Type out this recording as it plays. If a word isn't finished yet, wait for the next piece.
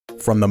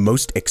From the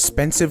most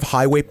expensive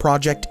highway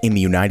project in the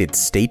United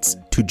States,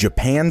 to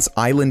Japan's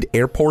island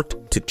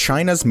airport, to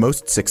China's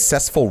most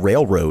successful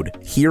railroad,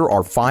 here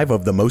are 5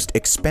 of the most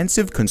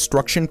expensive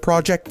construction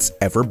projects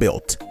ever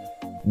built.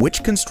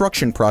 Which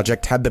construction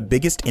project had the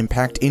biggest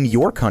impact in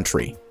your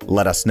country?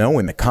 Let us know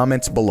in the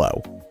comments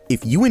below.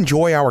 If you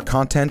enjoy our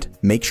content,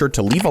 make sure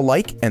to leave a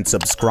like and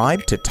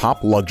subscribe to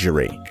Top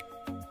Luxury.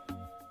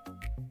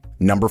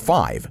 Number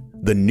 5.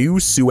 The new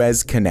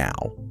Suez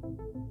Canal.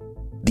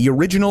 The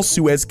original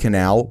Suez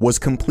Canal was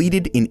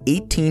completed in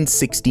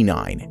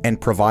 1869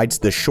 and provides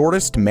the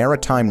shortest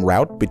maritime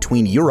route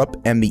between Europe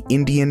and the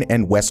Indian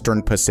and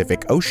Western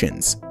Pacific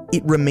Oceans.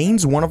 It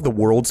remains one of the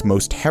world's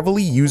most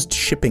heavily used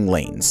shipping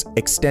lanes,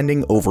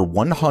 extending over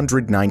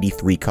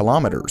 193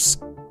 kilometers.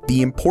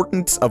 The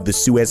importance of the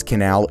Suez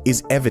Canal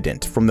is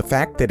evident from the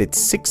fact that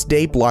its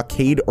 6-day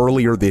blockade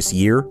earlier this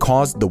year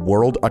caused the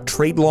world a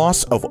trade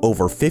loss of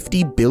over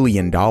 $50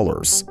 billion.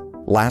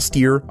 Last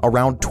year,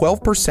 around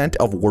 12%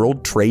 of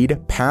world trade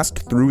passed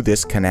through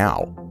this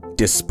canal.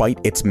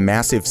 Despite its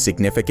massive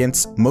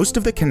significance, most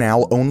of the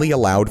canal only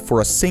allowed for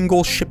a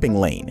single shipping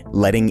lane,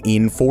 letting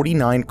in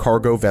 49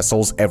 cargo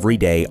vessels every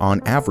day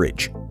on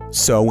average.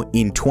 So,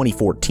 in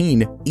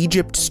 2014,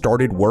 Egypt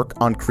started work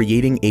on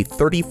creating a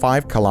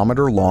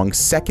 35-kilometer-long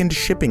second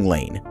shipping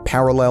lane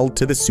parallel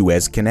to the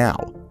Suez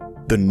Canal.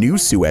 The new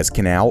Suez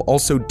Canal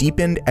also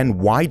deepened and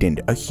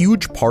widened a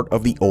huge part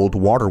of the old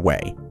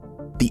waterway.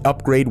 The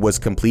upgrade was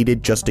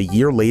completed just a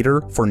year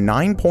later for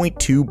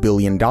 $9.2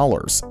 billion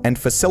and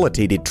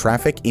facilitated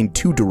traffic in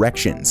 2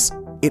 directions.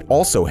 It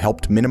also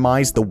helped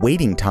minimize the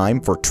waiting time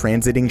for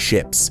transiting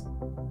ships.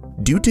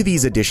 Due to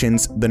these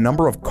additions, the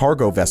number of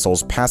cargo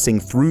vessels passing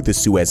through the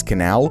Suez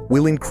Canal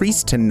will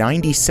increase to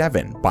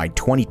 97 by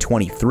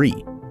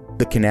 2023.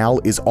 The canal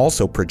is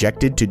also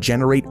projected to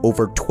generate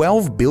over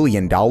 $12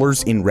 billion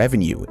in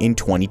revenue in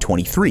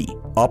 2023,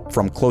 up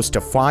from close to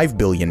 $5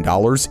 billion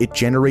it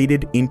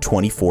generated in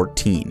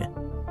 2014.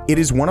 It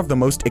is one of the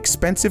most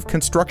expensive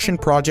construction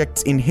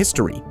projects in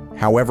history.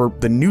 However,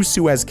 the new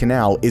Suez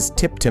Canal is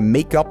tipped to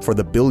make up for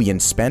the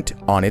billions spent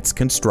on its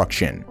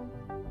construction.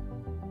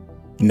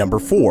 Number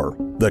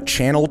 4. The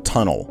Channel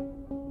Tunnel.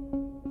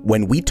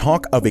 When we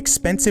talk of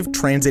expensive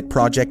transit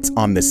projects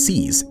on the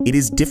seas, it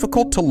is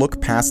difficult to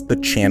look past the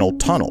Channel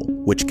Tunnel,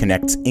 which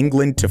connects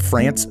England to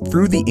France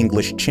through the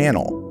English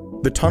Channel.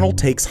 The tunnel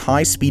takes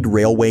high-speed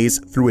railways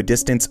through a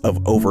distance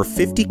of over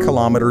 50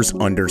 kilometers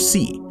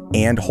undersea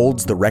and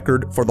holds the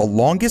record for the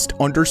longest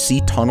undersea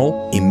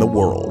tunnel in the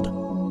world.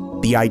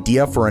 The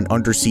idea for an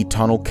undersea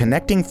tunnel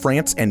connecting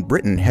France and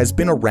Britain has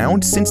been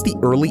around since the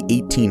early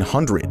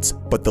 1800s,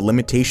 but the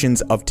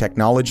limitations of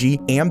technology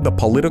and the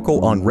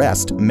political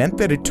unrest meant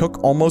that it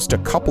took almost a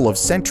couple of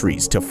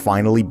centuries to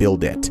finally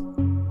build it.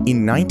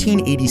 In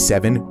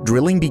 1987,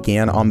 drilling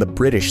began on the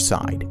British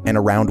side, and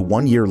around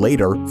 1 year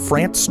later,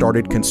 France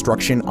started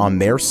construction on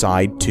their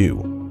side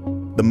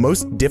too. The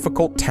most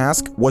difficult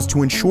task was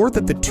to ensure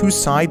that the 2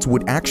 sides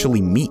would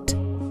actually meet.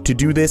 To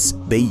do this,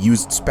 they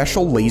used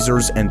special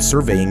lasers and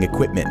surveying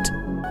equipment.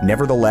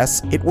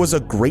 Nevertheless, it was a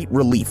great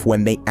relief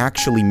when they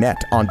actually met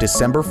on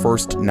December 1,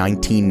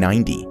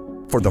 1990.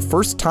 For the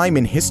first time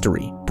in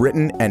history,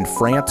 Britain and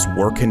France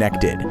were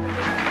connected.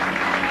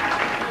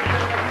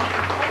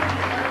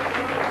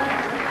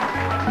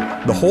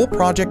 The whole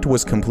project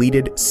was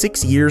completed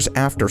 6 years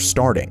after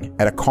starting,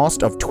 at a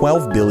cost of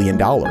 $12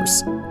 billion.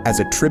 As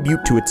a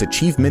tribute to its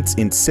achievements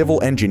in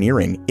civil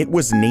engineering, it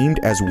was named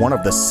as one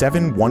of the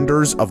 7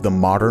 wonders of the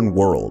modern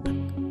world.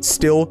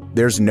 Still,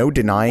 there's no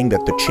denying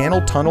that the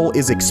Channel Tunnel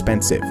is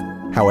expensive.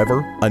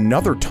 However,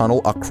 another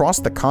tunnel across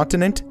the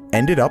continent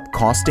ended up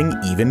costing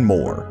even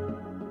more.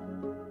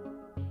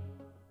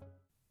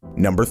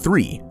 Number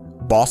 3.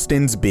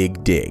 Boston's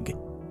Big Dig.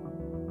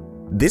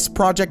 This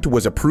project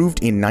was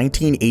approved in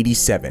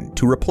 1987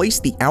 to replace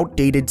the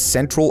outdated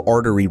Central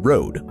Artery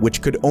Road,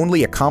 which could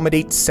only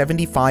accommodate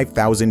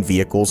 75,000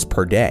 vehicles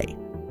per day.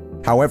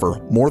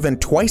 However, more than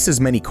twice as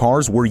many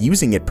cars were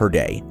using it per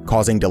day,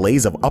 causing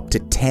delays of up to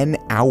 10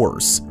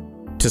 hours.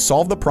 To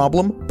solve the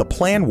problem, the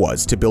plan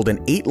was to build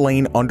an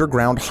 8-lane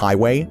underground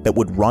highway that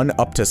would run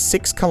up to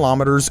 6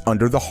 kilometers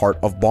under the heart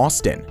of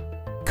Boston.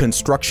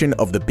 Construction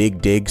of the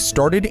Big Dig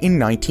started in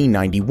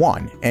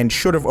 1991 and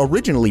should have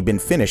originally been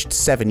finished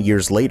 7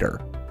 years later.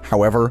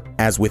 However,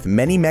 as with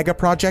many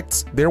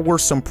megaprojects, there were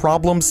some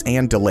problems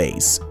and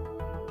delays.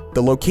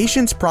 The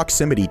location's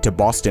proximity to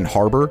Boston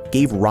Harbor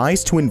gave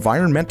rise to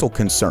environmental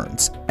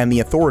concerns, and the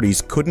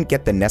authorities couldn't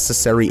get the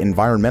necessary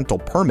environmental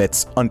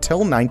permits until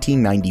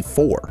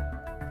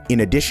 1994.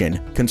 In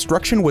addition,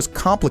 construction was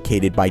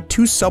complicated by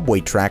 2 subway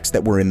tracks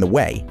that were in the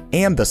way,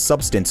 and the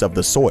substance of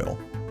the soil.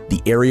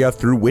 The area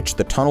through which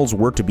the tunnels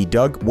were to be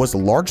dug was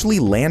largely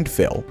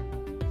landfill.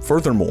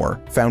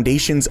 Furthermore,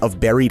 foundations of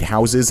buried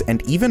houses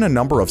and even a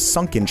number of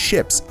sunken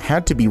ships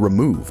had to be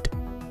removed.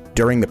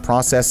 During the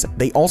process,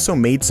 they also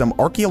made some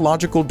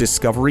archaeological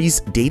discoveries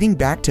dating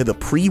back to the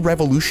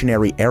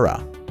pre-revolutionary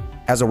era.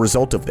 As a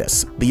result of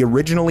this, the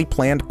originally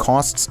planned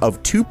costs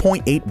of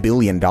 $2.8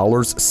 billion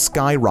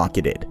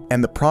skyrocketed,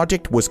 and the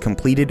project was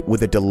completed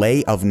with a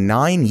delay of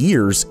 9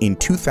 years in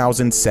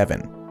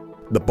 2007.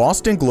 The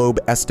Boston Globe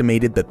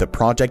estimated that the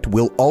project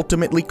will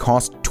ultimately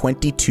cost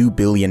 $22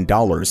 billion,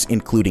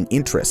 including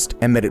interest,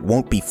 and that it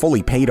won't be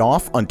fully paid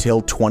off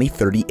until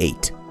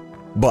 2038.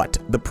 But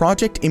the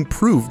project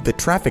improved the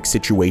traffic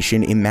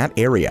situation in that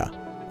area.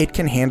 It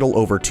can handle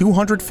over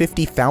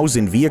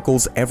 250,000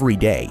 vehicles every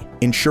day,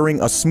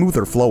 ensuring a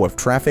smoother flow of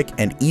traffic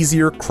and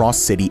easier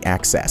cross-city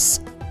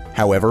access.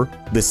 However,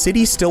 the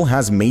city still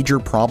has major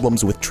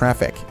problems with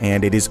traffic,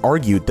 and it is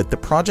argued that the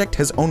project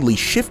has only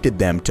shifted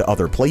them to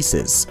other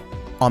places.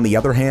 On the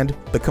other hand,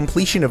 the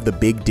completion of the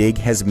Big Dig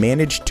has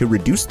managed to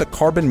reduce the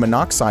carbon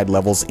monoxide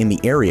levels in the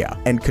area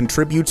and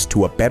contributes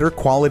to a better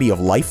quality of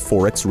life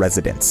for its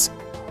residents.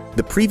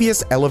 The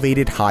previous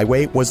elevated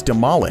highway was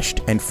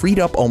demolished and freed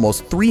up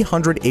almost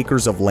 300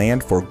 acres of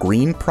land for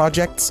green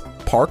projects,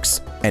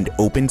 parks, and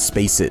open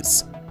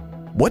spaces.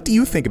 What do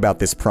you think about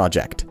this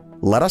project?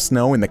 Let us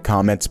know in the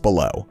comments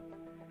below.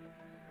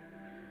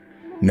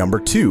 Number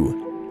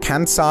 2.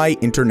 Kansai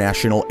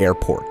International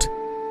Airport.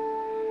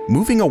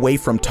 Moving away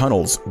from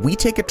tunnels, we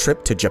take a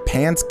trip to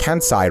Japan's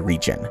Kansai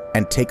region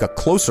and take a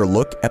closer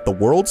look at the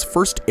world's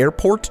first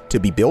airport to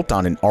be built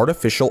on an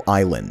artificial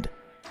island.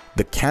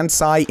 The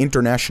Kansai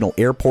International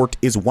Airport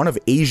is one of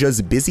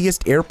Asia's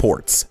busiest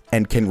airports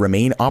and can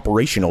remain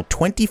operational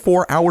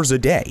 24 hours a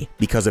day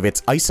because of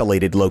its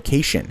isolated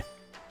location.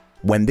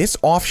 When this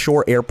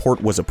offshore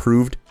airport was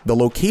approved, the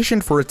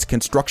location for its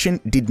construction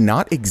did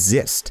not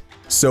exist.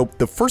 So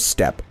the first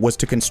step was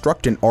to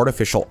construct an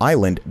artificial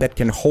island that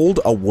can hold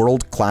a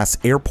world-class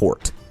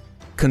airport.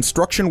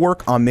 Construction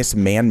work on this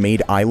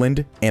man-made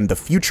island and the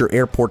future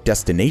airport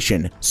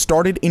destination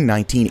started in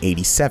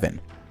 1987.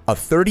 A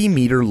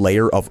 30-meter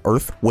layer of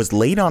earth was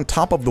laid on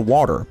top of the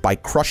water by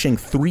crushing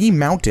 3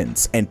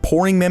 mountains and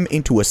pouring them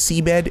into a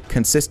seabed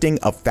consisting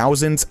of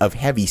thousands of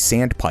heavy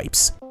sand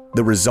pipes.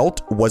 The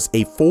result was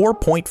a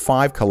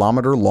 4.5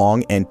 kilometer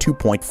long and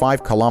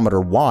 2.5 kilometer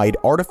wide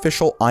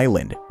artificial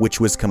island, which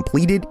was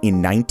completed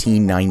in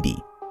 1990.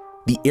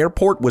 The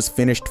airport was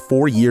finished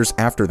 4 years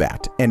after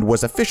that and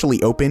was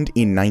officially opened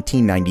in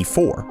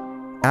 1994.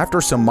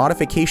 After some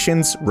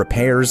modifications,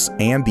 repairs,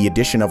 and the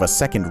addition of a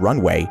second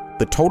runway,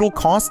 the total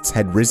costs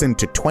had risen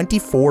to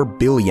 $24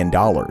 billion.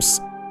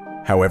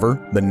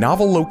 However, the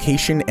novel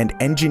location and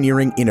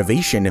engineering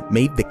innovation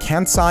made the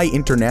Kansai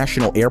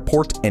International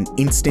Airport an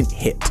instant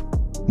hit.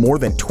 More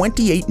than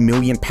 28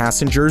 million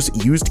passengers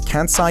used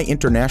Kansai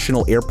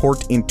International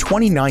Airport in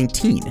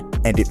 2019,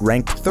 and it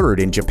ranked 3rd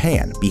in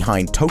Japan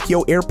behind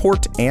Tokyo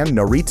Airport and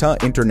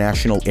Narita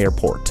International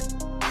Airport.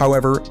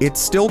 However,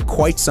 it's still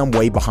quite some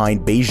way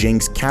behind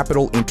Beijing's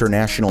Capital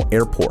International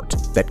Airport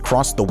that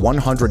crossed the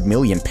 100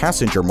 million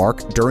passenger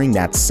mark during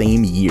that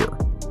same year.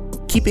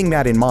 Keeping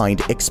that in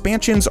mind,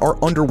 expansions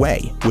are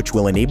underway, which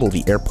will enable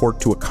the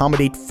airport to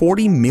accommodate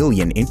 40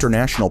 million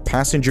international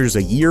passengers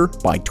a year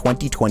by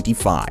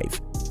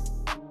 2025.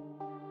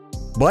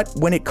 But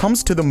when it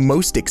comes to the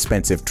most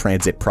expensive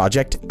transit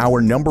project,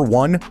 our number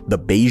 1, the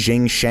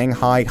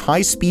Beijing-Shanghai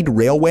High-Speed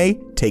Railway,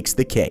 takes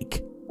the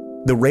cake.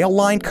 The rail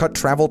line cut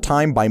travel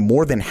time by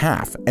more than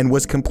half and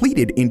was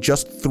completed in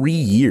just 3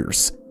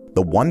 years.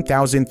 The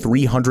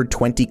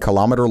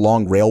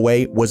 1,320-kilometer-long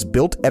railway was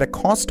built at a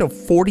cost of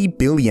 $40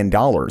 billion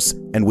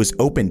and was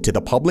opened to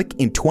the public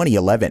in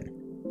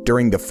 2011.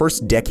 During the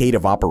first decade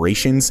of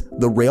operations,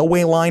 the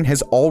railway line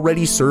has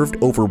already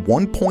served over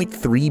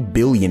 1.3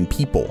 billion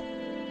people.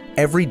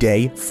 Every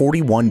day,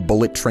 41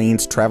 bullet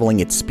trains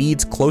traveling at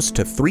speeds close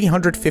to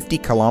 350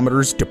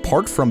 kilometers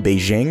depart from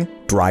Beijing,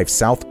 drive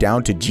south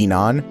down to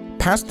Jinan,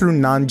 pass through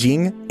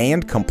Nanjing,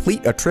 and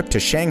complete a trip to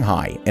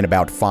Shanghai in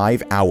about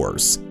 5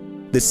 hours.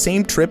 The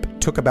same trip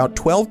took about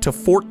 12 to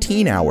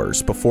 14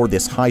 hours before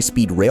this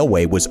high-speed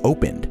railway was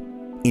opened.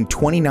 In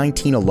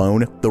 2019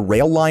 alone, the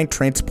rail line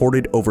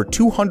transported over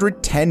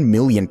 210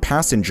 million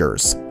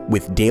passengers,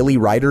 with daily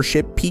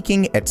ridership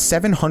peaking at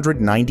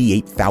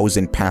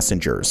 798,000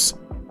 passengers.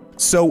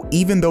 So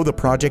even though the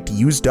project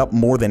used up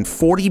more than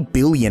 $40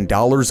 billion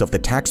of the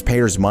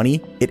taxpayers' money,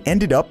 it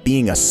ended up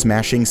being a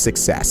smashing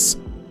success.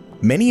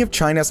 Many of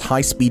China's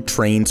high-speed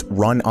trains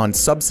run on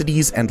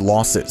subsidies and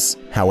losses.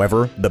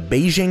 However, the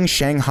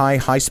Beijing-Shanghai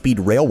High-Speed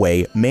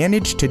Railway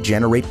managed to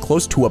generate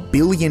close to $1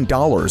 billion in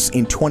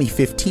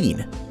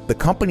 2015. The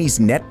company's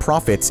net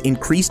profits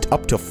increased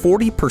up to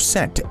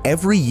 40%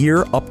 every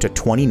year up to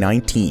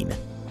 2019.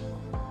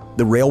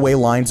 The railway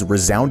line's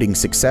resounding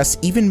success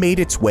even made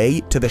its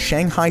way to the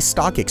Shanghai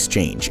Stock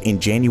Exchange in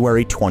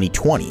January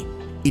 2020.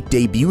 It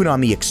debuted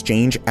on the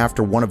exchange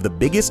after one of the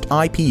biggest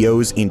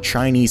IPOs in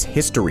Chinese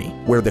history,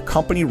 where the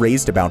company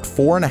raised about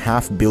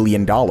 $4.5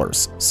 billion,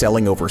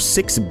 selling over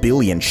 6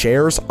 billion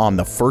shares on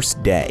the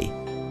first day.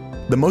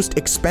 The most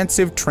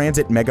expensive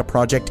transit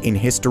megaproject in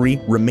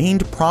history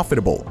remained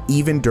profitable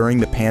even during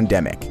the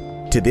pandemic.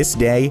 To this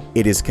day,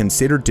 it is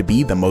considered to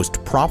be the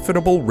most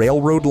profitable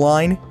railroad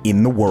line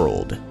in the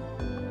world.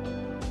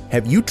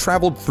 Have you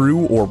traveled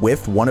through or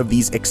with one of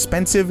these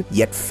expensive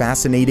yet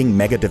fascinating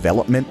mega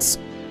developments?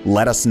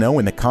 Let us know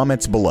in the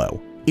comments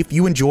below. If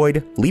you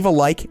enjoyed, leave a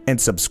like and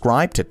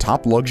subscribe to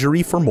Top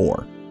Luxury for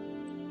more.